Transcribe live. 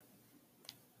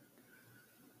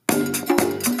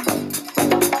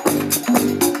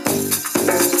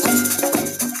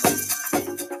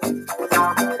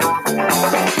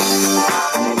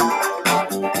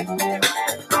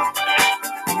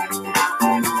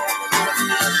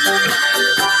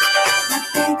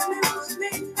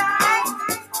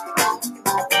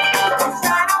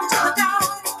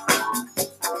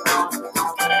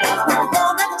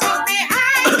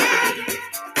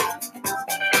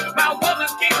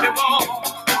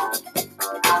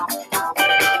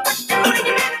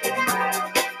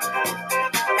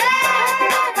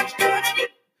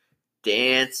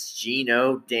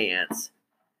Latino dance.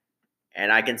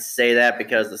 And I can say that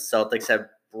because the Celtics have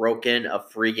broken a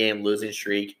 3-game losing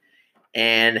streak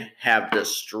and have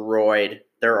destroyed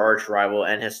their arch rival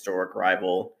and historic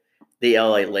rival, the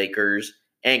LA Lakers.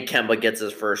 And Kemba gets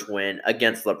his first win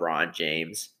against LeBron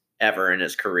James ever in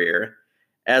his career.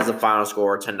 As the final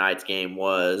score of tonight's game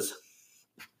was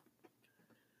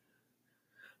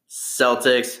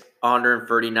Celtics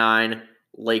 139,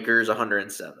 Lakers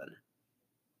 107.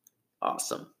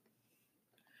 Awesome.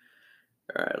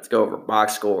 All right, let's go over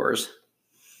box scores.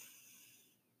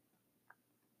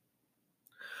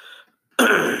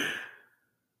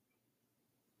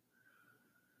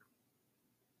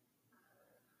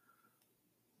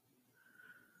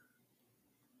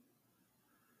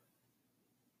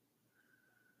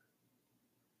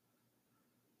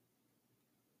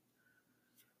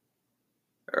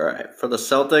 All right, for the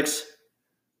Celtics,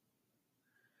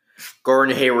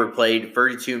 Gordon Hayward played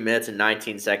 32 minutes and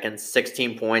 19 seconds,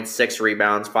 16 points, 6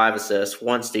 rebounds, 5 assists,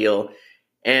 1 steal,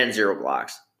 and 0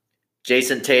 blocks.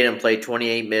 Jason Tatum played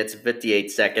 28 minutes and 59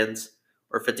 seconds,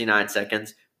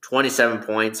 27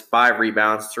 points, 5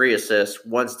 rebounds, 3 assists,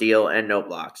 1 steal, and no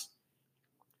blocks.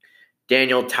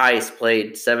 Daniel Theis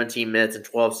played 17 minutes and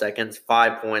 12 seconds,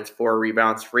 5 points, 4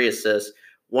 rebounds, 3 assists,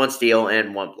 1 steal,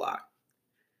 and 1 block.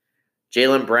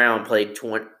 Jaylen Brown played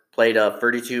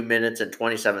 32 minutes and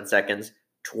 27 seconds,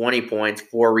 20 points,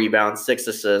 4 rebounds, 6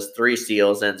 assists, 3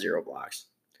 steals, and 0 blocks.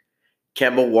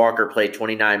 Kemba Walker played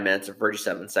 29 minutes and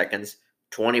 37 seconds,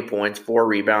 20 points, 4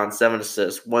 rebounds, 7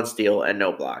 assists, 1 steal, and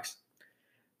no blocks.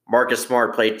 Marcus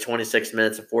Smart played 26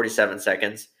 minutes and 47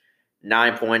 seconds,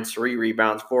 9 points, 3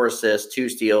 rebounds, 4 assists, 2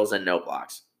 steals, and no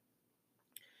blocks.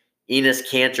 Enes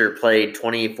Kanter played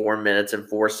 24 minutes and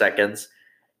 4 seconds,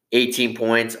 18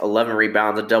 points, 11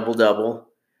 rebounds, a double-double,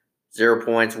 0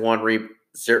 points, 0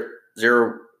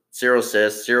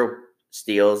 assists, 0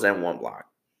 steals, and 1 block.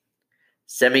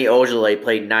 Semi Ojeleye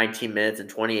played 19 minutes and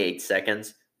 28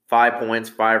 seconds, 5 points,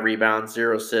 5 rebounds,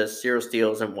 0 assists, 0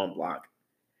 steals, and 1 block.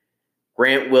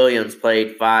 Grant Williams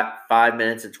played 5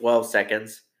 minutes and 12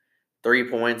 seconds, 3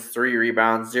 points, 3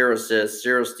 rebounds, 0 assists,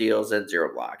 0 steals, and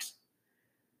 0 blocks.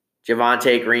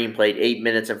 Javonte Green played 8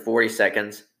 minutes and 40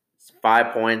 seconds,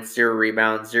 5 points, 0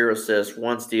 rebounds, 0 assists,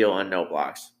 1 steal, and no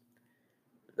blocks.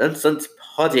 Vincent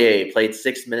Poitier played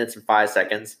 6 minutes and 5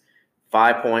 seconds,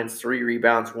 5 points, 3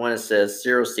 rebounds, 1 assist,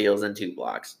 0 steals, and 2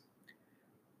 blocks.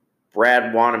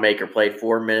 Brad Wanamaker played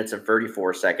 4 minutes and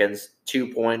 34 seconds,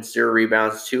 2 points, 0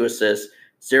 rebounds, 2 assists,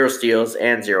 0 steals,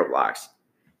 and 0 blocks.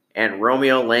 And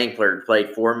Romeo Langford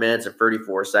played 4 minutes and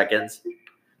 34 seconds,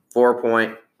 4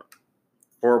 points,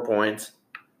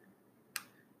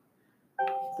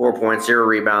 0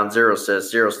 rebounds, 0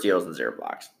 assists, 0 steals, and 0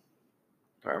 blocks.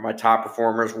 All right, my top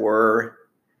performers were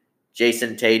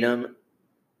Jason Tatum,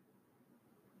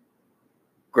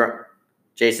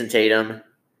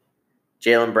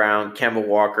 Jaylen Brown, Kemba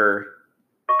Walker,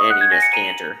 and Enes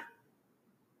Kanter.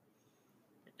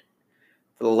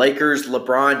 For the Lakers,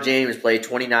 LeBron James played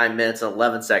 29 minutes and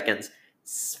 11 seconds,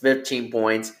 15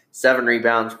 points, 7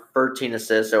 rebounds, 13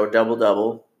 assists, so a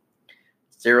double-double,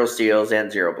 0 steals,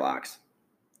 and 0 blocks.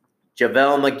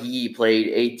 JaVale McGee played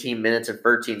 18 minutes and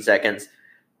 13 seconds,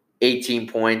 18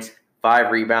 points,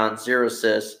 5 rebounds, 0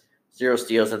 assists, 0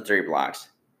 steals, and 3 blocks.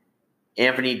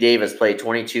 Anthony Davis played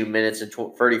 22 minutes and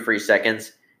 33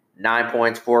 seconds, 9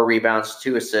 points, 4 rebounds,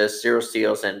 2 assists, 0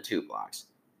 steals, and 2 blocks.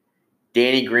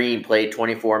 Danny Green played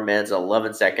 24 minutes and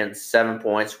 11 seconds, 7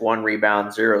 points, 1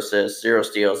 rebound, 0 assists, 0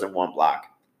 steals, and 1 block.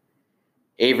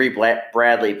 Avery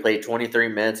Bradley played 23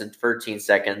 minutes and 13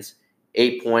 seconds,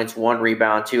 8 points, 1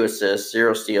 rebound, 2 assists,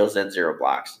 0 steals, and 0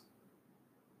 blocks.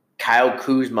 Kyle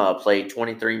Kuzma played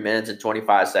 23 minutes and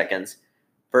 25 seconds,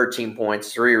 13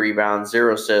 points, 3 rebounds,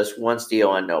 0 assists, 1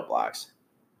 steal, and no blocks.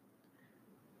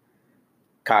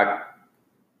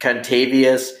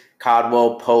 Contavious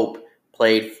Caldwell-Pope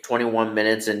played 21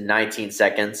 minutes and 19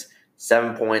 seconds,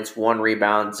 7 points, 1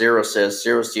 rebound, 0 assists,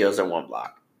 0 steals, and 1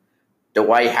 block.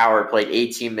 Dwight Howard played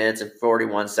 18 minutes and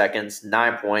 41 seconds,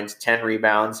 9 points, 10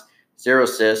 rebounds, 0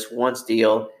 assists, 1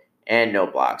 steal, and no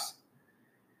blocks.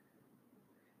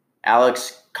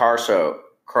 Alex Caruso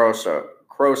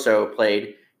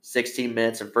played 16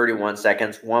 minutes and 31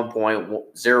 seconds, 1 point,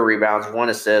 0 rebounds, 1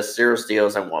 assist, 0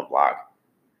 steals, and 1 block.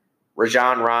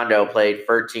 Rajon Rondo played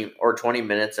 20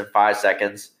 minutes and 5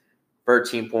 seconds,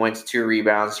 13 points, 2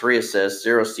 rebounds, 3 assists,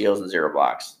 0 steals, and 0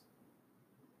 blocks.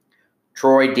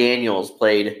 Troy Daniels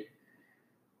played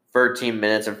 13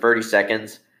 minutes and 30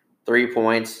 seconds, 3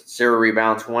 points, 0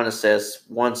 rebounds, 1 assist,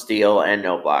 1 steal, and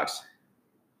no blocks.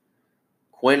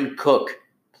 Quinn Cook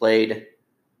played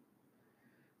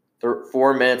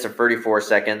 4 minutes and 34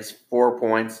 seconds, 4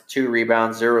 points, 2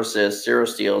 rebounds, 0 assists, 0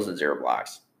 steals, and 0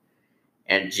 blocks.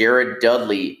 And Jared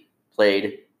Dudley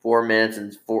played 4 minutes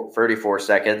and 34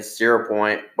 seconds, 0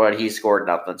 point, but he scored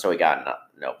nothing, so he got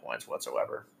no points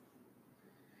whatsoever.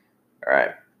 All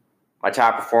right. My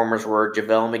top performers were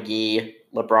JaVale McGee,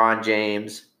 LeBron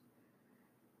James,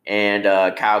 and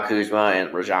Kyle Kuzma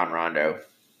and Rajon Rondo.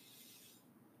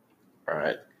 All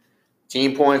right.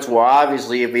 Team points. Well,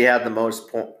 obviously, if we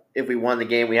won the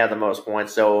game, we had the most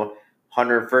points. So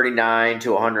 139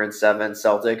 to 107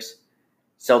 Celtics.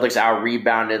 Celtics out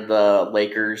rebounded the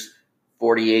Lakers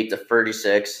 48 to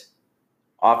 36.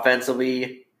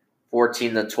 Offensively,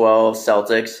 14 to 12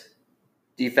 Celtics.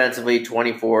 Defensively,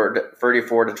 34 to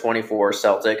 24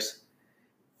 Celtics.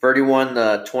 31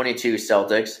 to 22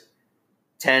 Celtics.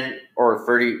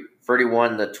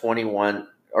 31 to 21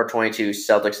 or 22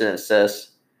 Celtics in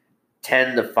assists.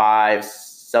 10 to 5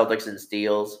 Celtics in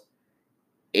steals.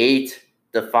 8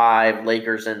 to 5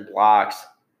 Lakers in blocks.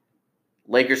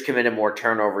 Lakers committed more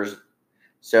turnovers,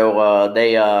 so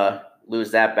they lose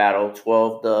that battle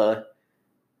 12 to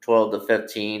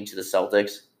 15 to the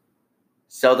Celtics.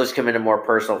 Celtics committed more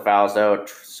personal fouls though,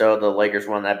 so the Lakers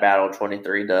won that battle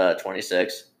 23 to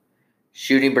 26.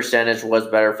 Shooting percentage was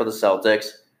better for the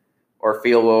Celtics, or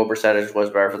field goal percentage was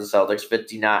better for the Celtics,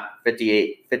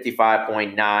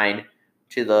 55.9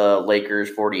 to the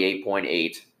Lakers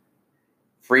 48.8.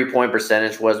 Free-point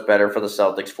percentage was better for the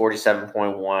Celtics,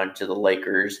 47.1 to the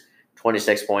Lakers,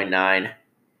 26.9.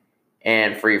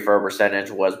 And free throw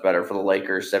percentage was better for the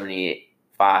Lakers,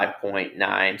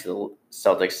 75.9 to the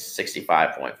Celtics,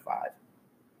 65.5.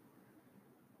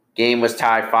 Game was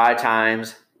tied 5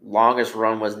 times. Longest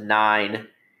run was 9,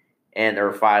 and there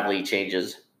were 5 lead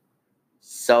changes.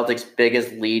 Celtics'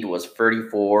 biggest lead was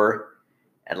 34,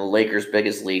 and the Lakers'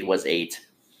 biggest lead was 8.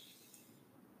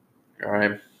 All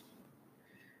right.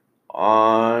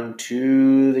 On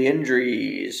to the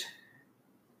injuries.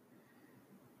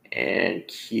 And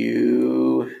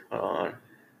cue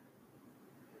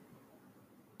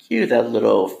that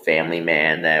little family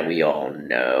man that we all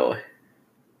know.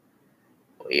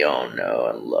 We all know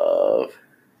and love.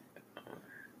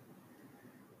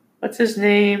 What's his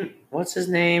name?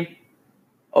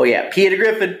 Oh, yeah, Peter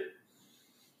Griffin.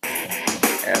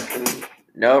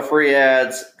 No free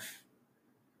ads.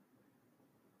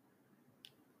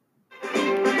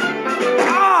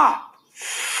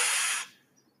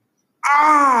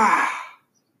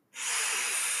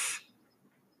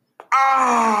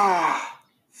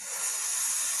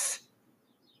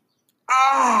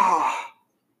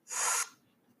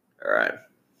 All right.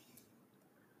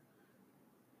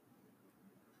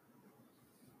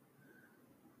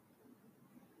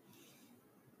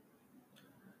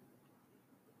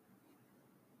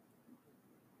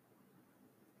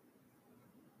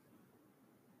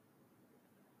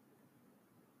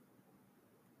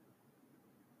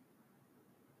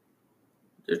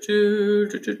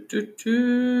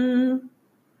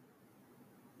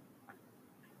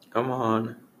 Come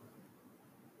on.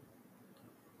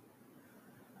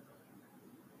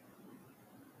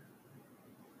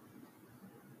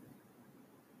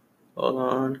 Hold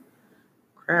on.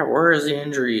 Crap, where is the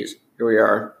injuries? Here we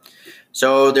are.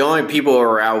 So the only people who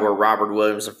were out were Robert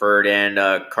Williams III and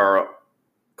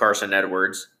Carson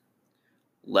Edwards.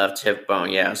 Left hip bone,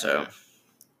 yeah, so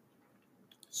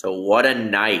what a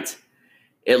night.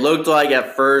 It looked like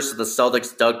at first the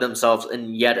Celtics dug themselves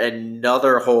in yet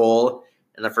another hole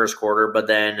in the first quarter, but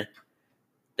then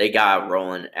they got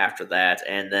rolling after that,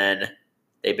 and then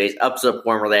they up to the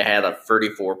point where they had a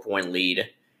 34-point lead,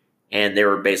 and they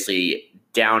were basically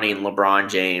downing LeBron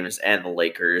James and the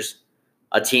Lakers,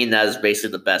 a team that is basically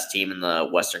the best team in the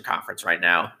Western Conference right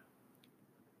now.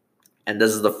 And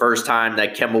this is the first time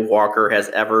that Kemba Walker has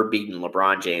ever beaten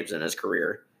LeBron James in his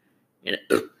career. In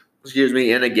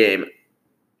a game.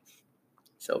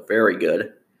 So very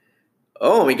good.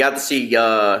 Oh, we got to see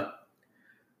Jaylen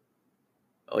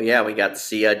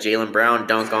Brown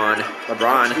dunk on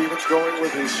LeBron. Stevens going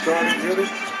with his starting unit.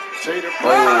 Tatum.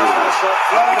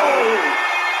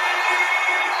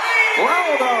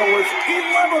 Ronaldo with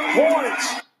 11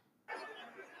 points.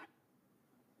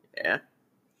 Yeah.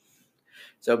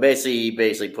 So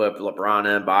basically put LeBron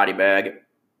in a body bag.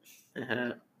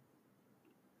 All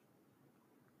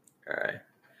right.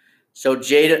 So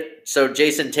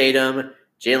Jason Tatum,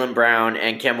 Jaylen Brown,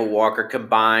 and Kemba Walker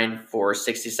combined for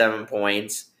 67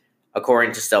 points,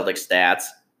 according to Celtics stats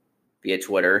via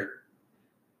Twitter.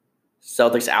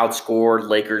 Celtics outscored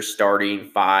Lakers starting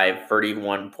 5,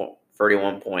 31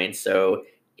 points, so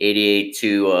 88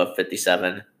 to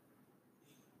 57.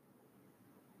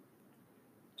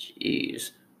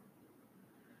 Jeez.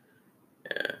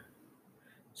 Yeah.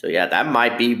 So, yeah, that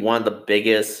might be one of the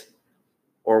biggest,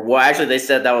 or well, actually, they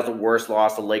said that was the worst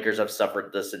loss the Lakers have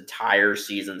suffered this entire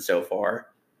season so far.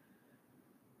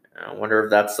 I wonder if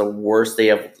that's the worst they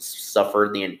have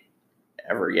suffered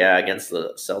ever. Yeah, against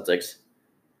the Celtics.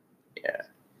 Yeah.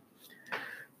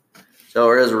 So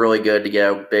it is really good to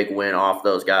get a big win off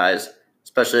those guys,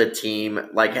 especially a team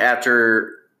like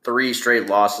after 3 straight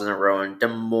losses in a row and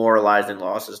demoralizing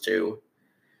losses too.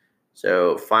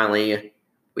 So finally,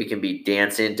 we can be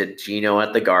dancing to Gino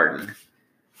at the Garden.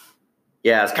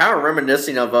 Yeah, it's kind of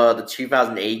reminiscing of the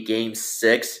 2008 Game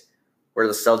 6, where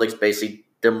the Celtics basically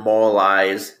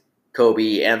demoralized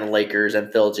Kobe and the Lakers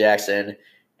and Phil Jackson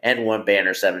and won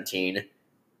Banner 17.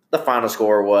 The final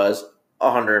score was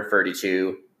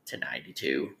 132-92.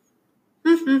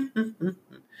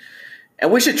 And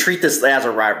we should treat this as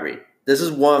a rivalry. This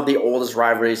is one of the oldest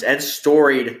rivalries and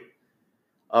storied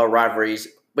rivalries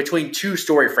between 2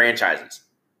 storied franchises.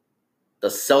 The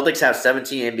Celtics have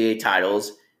 17 NBA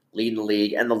titles, leading the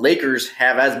league, and the Lakers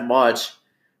have as much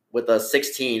with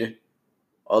 16.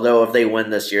 Although if they win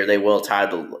this year, they will tie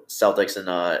the Celtics in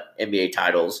NBA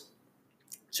titles.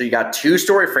 So you got 2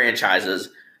 storied franchises.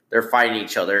 They're fighting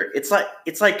each other. It's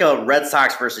like a Red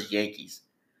Sox versus Yankees.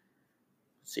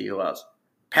 Let's see who else.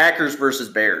 Packers versus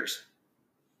Bears.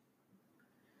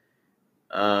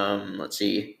 Let's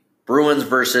see. Bruins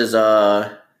versus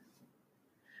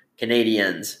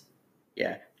Canadians.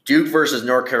 Yeah. Duke versus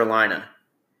North Carolina.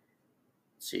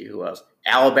 Let's see who else.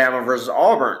 Alabama versus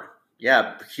Auburn.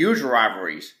 Yeah, huge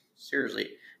rivalries. Seriously.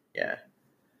 Yeah.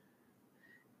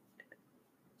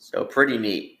 So pretty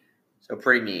neat.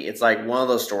 It's like one of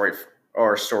those storied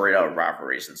out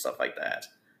rivalries and stuff like that.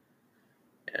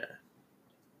 Yeah.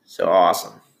 So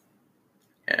awesome.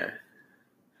 Yeah.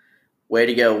 Way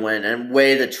to go win, and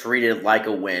way to treat it like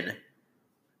a win.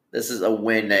 This is a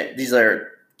win these are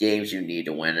games you need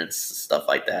to win and stuff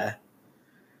like that.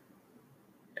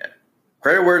 Yeah.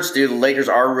 Credit where it's due, the Lakers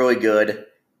are really good,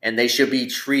 and they should be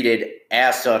treated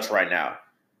as such right now.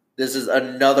 This is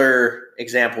another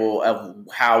example of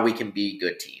how we can be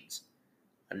good teams.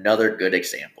 Another good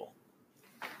example.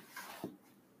 All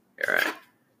right.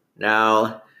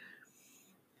 Now,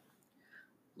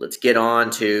 let's get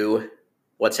on to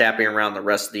what's happening around the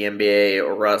rest of the NBA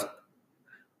or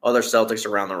other Celtics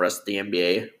around the rest of the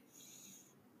NBA.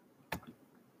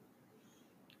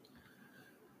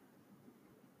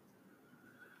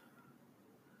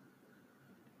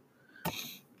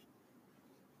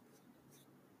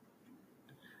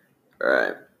 All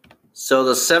right. So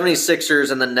the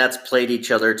 76ers and the Nets played each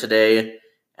other today,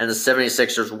 and the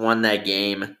 76ers won that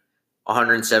game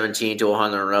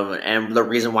 117-111. And the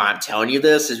reason why I'm telling you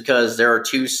this is because there are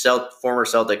 2 former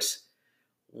Celtics.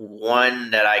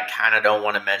 One that I kind of don't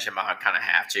want to mention, but I kind of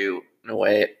have to in a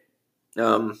way.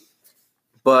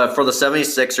 But for the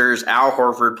 76ers, Al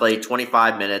Horford played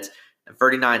 25 minutes and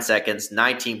 39 seconds,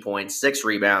 19 points, 6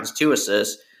 rebounds, 2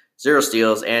 assists, 0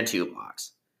 steals, and 2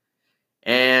 blocks.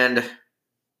 And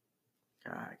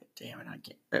God damn it, I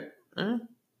can't.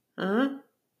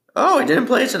 Oh, he didn't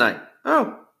play tonight.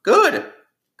 Oh, good.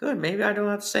 Maybe I don't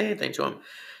have to say anything to him.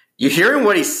 You hearing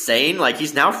what he's saying? Like,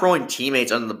 he's now throwing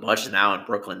teammates under the bus now in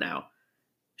Brooklyn now.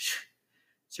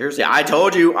 Seriously, I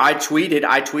told you. I tweeted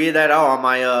that out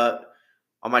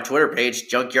on my Twitter page,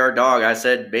 Junkyard Dog. I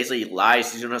said basically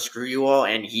lies. He's gonna screw you all,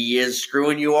 and he is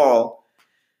screwing you all.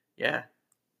 Yeah.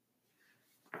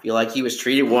 Feel like he was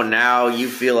treated well. Now you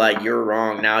feel like you're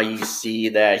wrong. Now you see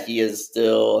that he is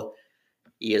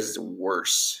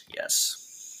worse. Yes.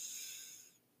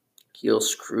 He'll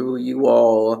screw you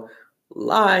all.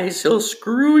 Lies. He'll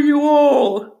screw you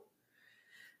all.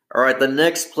 All right, the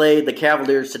Knicks played the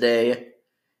Cavaliers today,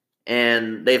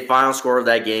 and the final score of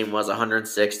that game was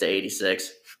 106-86.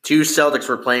 2 Celtics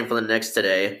were playing for the Knicks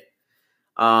today.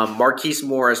 Marquise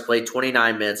Morris played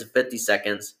 29 minutes and 50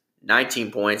 seconds,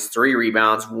 19 points, 3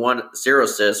 rebounds, 0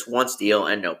 assists, 1 steal,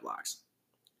 and no blocks.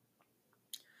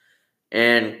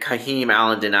 And Kaheem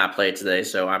Allen did not play today,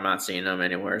 so I'm not seeing him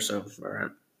anywhere. So, all right.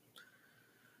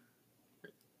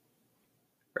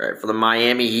 All right, for the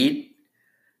Miami Heat.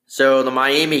 So the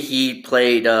Miami Heat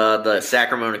played the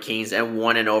Sacramento Kings and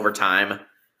won in overtime,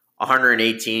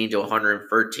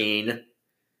 118-113.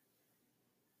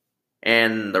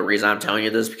 And the reason I'm telling you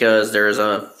this is because there's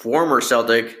a former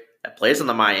Celtic that plays on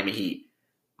the Miami Heat.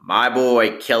 My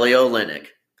boy, Kelly Olynyk,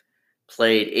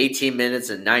 played 18 minutes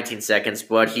and 19 seconds,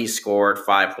 but he scored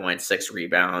 5 points, 6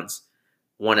 rebounds,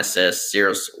 1 assist,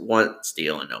 1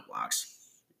 steal, and no blocks.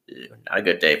 Not a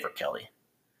good day for Kelly.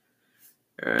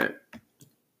 All right.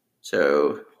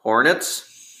 So, Hornets.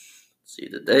 Let's see,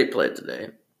 did they play today?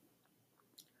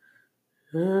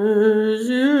 Here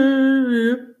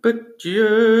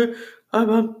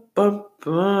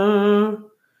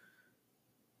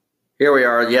we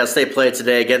are. Yes, they played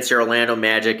today against the Orlando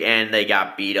Magic, and they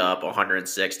got beat up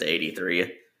 106-83.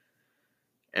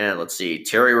 And let's see,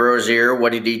 Terry Rozier,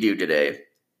 what did he do today?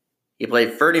 He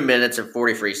played 30 minutes and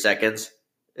 43 seconds,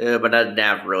 but didn't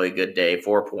have a really good day.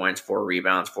 4 points, 4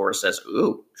 rebounds, 4 assists.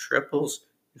 Ooh, triples,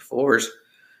 fours.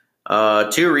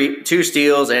 Two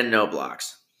steals and no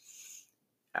blocks.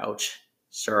 Ouch.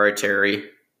 Sorry, Terry.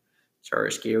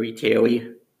 Sorry, Scary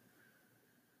Terry.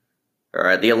 All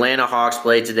right, the Atlanta Hawks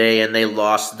played today, and they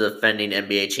lost the defending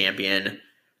NBA champion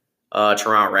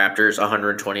Toronto Raptors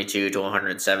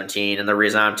 122-117. And the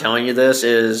reason I'm telling you this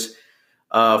is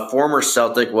former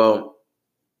Celtic, well,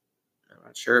 I'm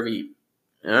not sure if he,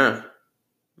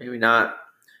 maybe not.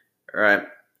 All right,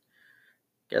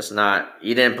 guess not.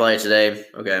 He didn't play today.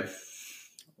 Okay. I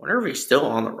wonder if he's still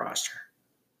on the roster.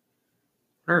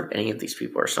 I wonder if any of these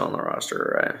people are still on the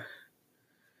roster. All right.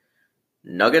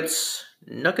 Nuggets.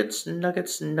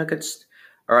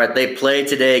 All right, they played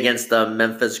today against the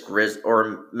Memphis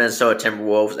Minnesota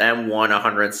Timberwolves and won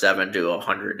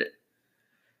 107-100.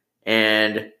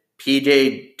 And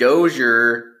PJ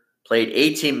Dozier played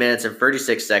 18 minutes and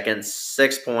 36 seconds,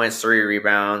 6 points, 3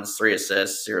 rebounds, 3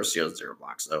 assists, 0 steals, 0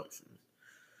 blocks. Though.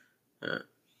 All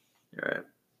right.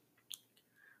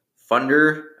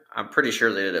 Thunder, I'm pretty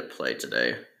sure they didn't play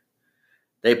today.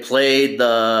 They played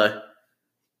the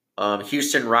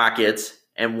Houston Rockets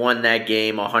and won that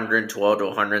game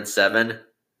 112-107.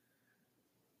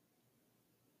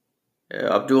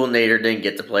 Abdul Nader didn't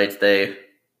get to play today.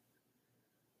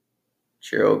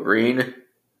 Gerald Green,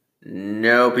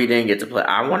 nope, he didn't get to play.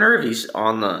 I wonder if he's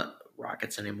on the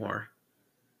Rockets anymore.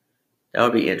 That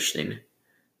would be interesting.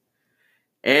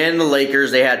 And the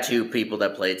Lakers, they had 2 people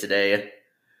that played today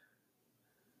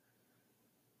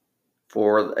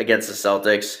against the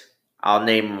Celtics. I'll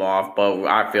name them off, but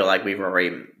I feel like we've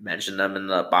already mentioned them in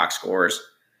the box scores.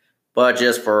 But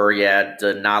just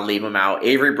to not leave them out.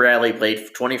 Avery Bradley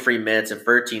played 23 minutes and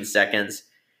 13 seconds,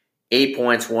 8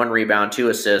 points, 1 rebound, 2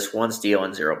 assists, 1 steal,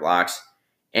 and 0 blocks.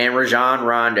 And Rajon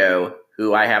Rondo,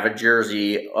 who I have a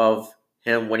jersey of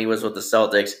him when he was with the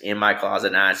Celtics in my closet,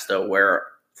 and I still wear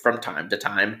from time to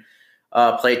time,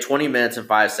 played 20 minutes and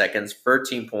 5 seconds,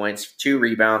 13 points, 2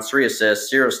 rebounds, 3 assists,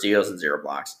 0 steals, and 0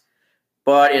 blocks.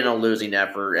 But in a losing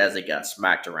effort as they got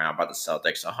smacked around by the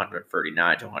Celtics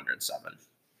 139-107.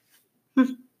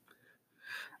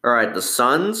 All right, the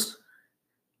Suns,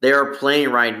 they are playing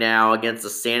right now against the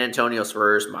San Antonio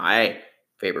Spurs, my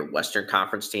favorite Western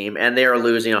Conference team, and they are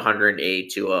losing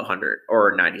 108-100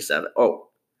 or 97.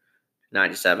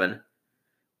 97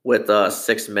 with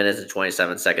 6 minutes and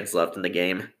 27 seconds left in the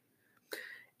game.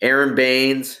 Aaron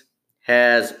Baines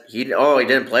he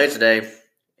didn't play today,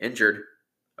 injured.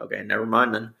 Okay, never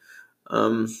mind then.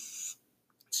 Let's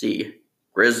see.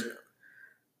 All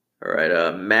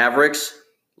right, Mavericks.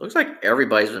 Looks like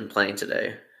everybody's been playing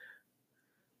today,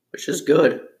 which is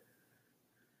good.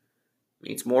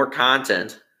 Means more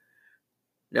content.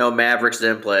 No, Mavericks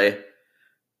didn't play.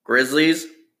 Grizzlies.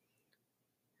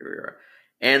 Here we are.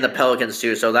 And the Pelicans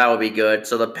too, so that would be good.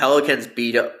 So the Pelicans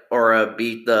beat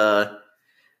the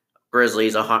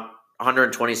Grizzlies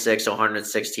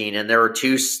 126-116, and there was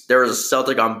a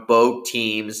Celtic on both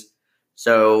teams.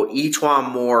 So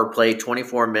Etuan Moore played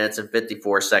 24 minutes and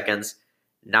 54 seconds,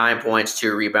 9 points,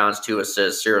 2 rebounds, 2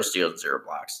 assists, 0 steals, 0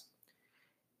 blocks.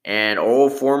 And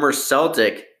old former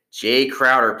Celtic Jay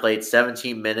Crowder played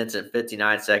 17 minutes and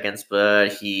 59 seconds,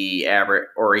 but he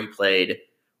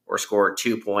scored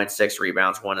 2 points, 6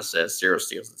 rebounds, 1 assist, 0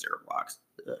 steals, and 0 blocks.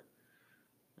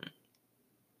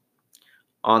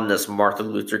 On this Martin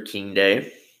Luther King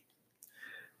Day.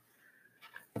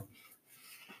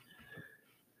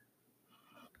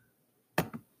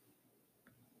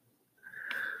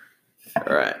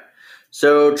 All right.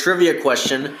 So trivia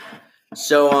question.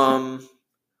 So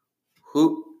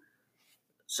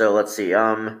let's see.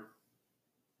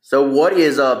 So what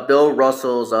is Bill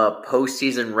Russell's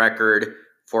postseason record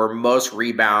for most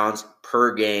rebounds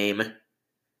per game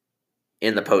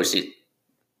in the postseason?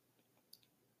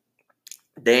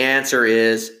 The answer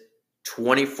is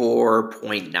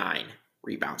 24.9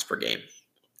 rebounds per game.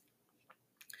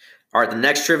 All right, the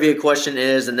next trivia question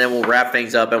is, and then we'll wrap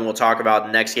things up and we'll talk about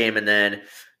the next game and then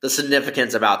the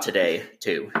significance about today,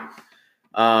 too.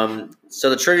 So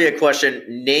the trivia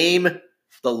question, name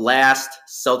the last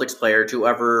Celtics player to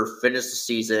ever finish the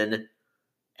season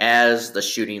as the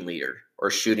shooting leader or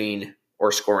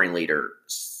scoring leader.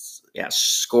 Yeah,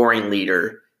 scoring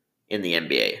leader in the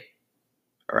NBA.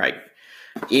 All right.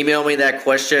 Email me that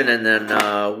question, and then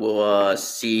we'll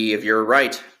see if you're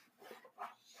right.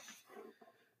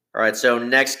 All right, so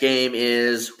next game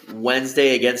is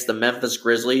Wednesday against the Memphis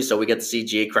Grizzlies, so we get to see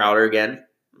Jay Crowder again.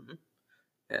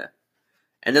 Yeah.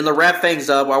 And then to wrap things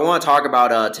up, I want to talk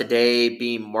about today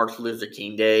being Martin Luther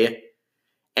King Day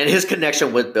and his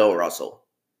connection with Bill Russell.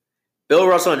 Bill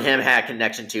Russell and him had a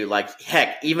connection too. Like,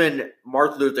 heck, even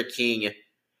Martin Luther King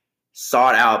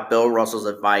sought out Bill Russell's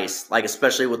advice, like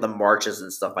especially with the marches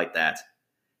and stuff like that.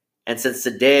 And since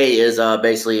today is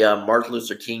basically Martin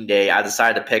Luther King Day, I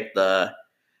decided to pick the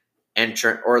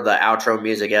entrant or the outro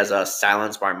music as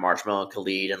Silence by Marshmello and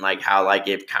Khalid, and like how like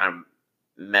it kind of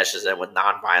meshes in with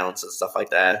nonviolence and stuff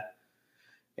like that.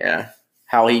 Yeah.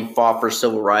 How he fought for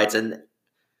civil rights, and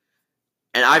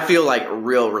I feel like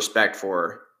real respect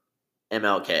for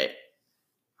MLK.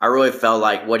 I really felt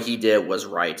like what he did was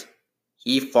right.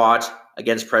 He fought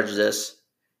against prejudice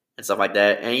and stuff like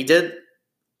that, and he did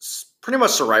pretty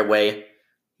much the right way.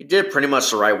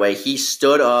 He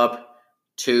stood up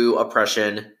to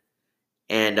oppression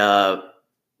and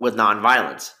with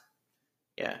nonviolence.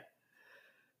 Yeah.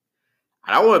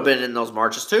 And I would have been in those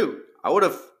marches too. I would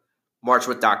have marched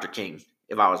with Dr. King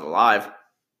if I was alive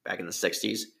back in the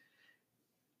 60s.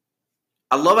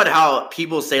 I love it how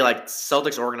people say like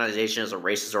Celtics organization is a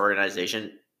racist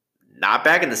organization. Not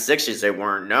back in the 60s, they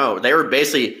weren't. No, they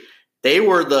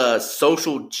were the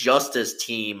social justice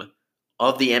team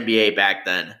of the NBA back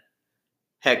then.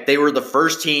 Heck, they were the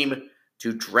first team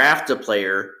to draft a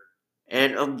player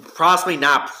and possibly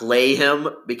not play him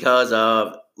because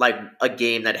of like a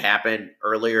game that happened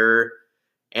earlier,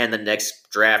 and the Knicks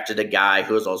drafted a guy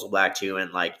who was also black too,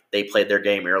 and like they played their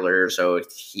game earlier, so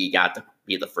he got to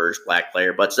be the first black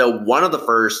player. But so one of the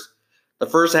first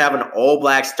to have an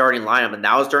all-black starting lineup, and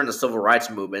that was during the Civil Rights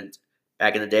Movement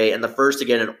back in the day, and the first to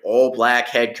get an all-black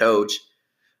head coach,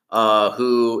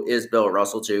 who is Bill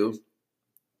Russell too.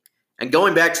 And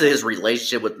going back to his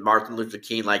relationship with Martin Luther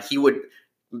King, like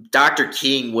Dr.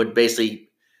 King would basically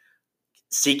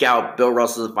seek out Bill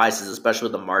Russell's advices, especially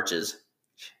with the marches.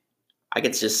 I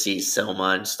could just see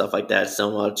Selma and stuff like that.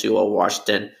 Selma to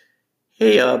Washington.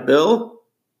 Hey, Bill,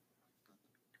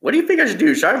 what do you think I should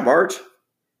do? Should I march?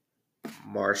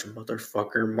 March,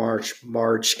 motherfucker,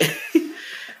 march.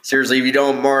 Seriously, if you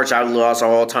don't march, I lost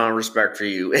all time respect for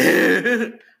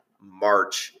you.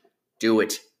 March. Do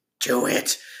it.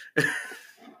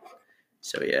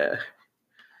 So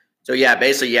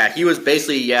basically, he was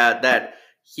basically, that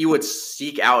he would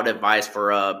seek out advice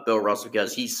for Bill Russell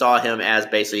because he saw him as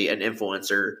basically an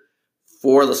influencer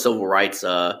for the civil rights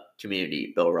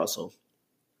community, Bill Russell.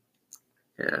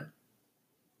 Yeah.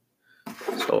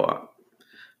 So,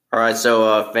 all right.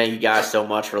 So, thank you guys so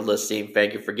much for listening.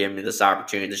 Thank you for giving me this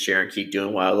opportunity to share and keep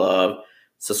doing what I love.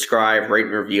 Subscribe, rate,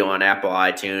 and review on Apple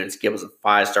iTunes. Give us a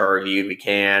 5-star review if you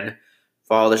can.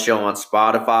 Follow the show on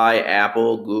Spotify,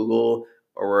 Apple, Google,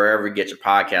 or wherever you get your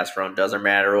podcast from. Doesn't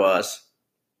matter to us.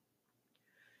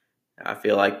 I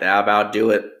feel like that about do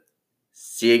it.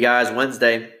 See you guys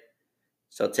Wednesday.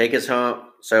 So take us home.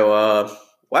 So,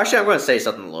 actually, I'm going to say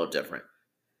something a little different.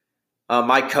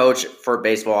 My coach for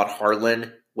baseball at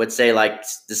Heartland would say, like,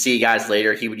 to see you guys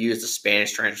later. He would use the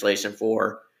Spanish translation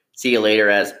for see you later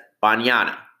as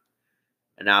mañana.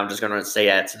 And now I'm just going to say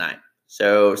that tonight.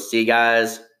 So, see you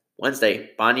guys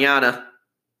Wednesday. Mañana.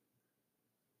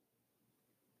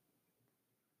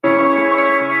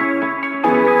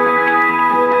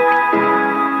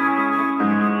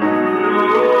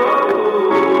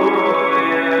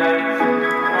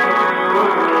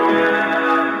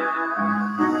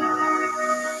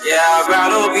 I'd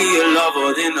rather be a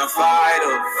lover than a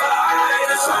fighter.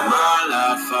 Cause all my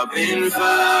life I've been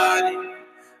fighting.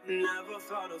 Never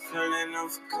felt a feeling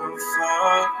of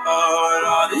comfort.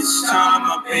 All this time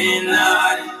I've been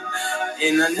hiding.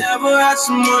 And I never had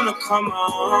someone to come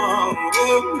home.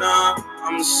 Oh, nah,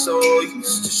 I'm so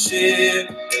used to shit.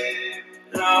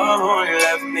 Love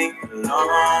left me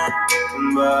alone.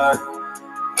 But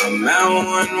I'm at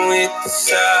one with the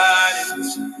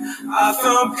silence. I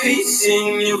found peace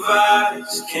in your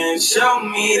vibes. Can't show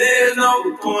me there's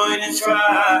no point in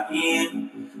trying.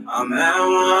 I'm at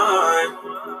one,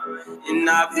 and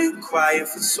I've been quiet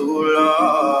for too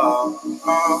long.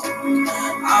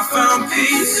 I found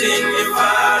peace in your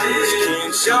bodies.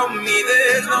 Can't show me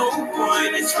there's no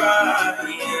point in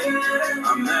trying.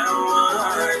 I'm at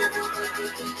one,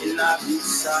 and I've been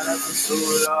silent for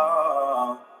too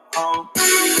long.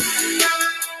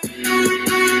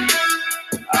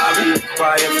 I've been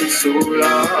quiet for too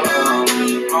long.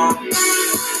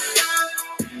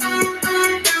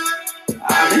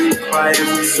 I've been quiet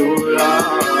for too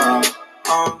long.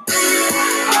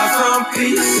 I found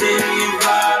peace in your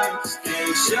vibes.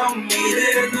 Can't show me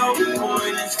there's no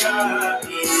point in trying.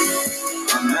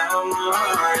 I'm at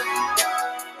one.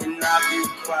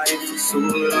 so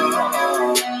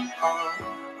long.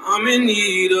 I'm in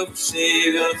need of a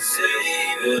savior,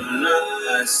 I'm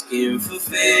not asking for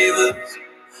favors.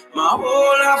 My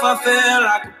whole life I felt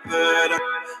like a bird.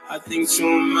 I think too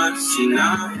much and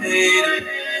I hate it.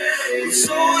 I'm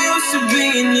so used to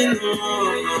being in the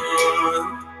wrong.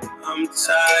 I'm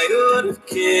tired of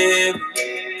caring.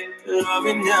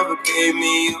 Loving never gave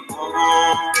me a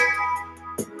home.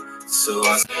 So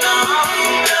I said,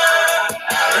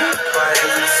 I've been quiet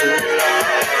for so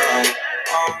long.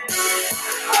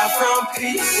 I found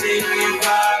peace in your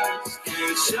vibes.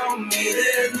 Can show me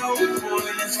there's no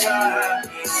point in trying.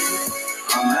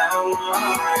 I'm at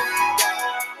one,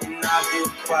 and I've been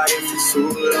quiet for so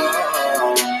long.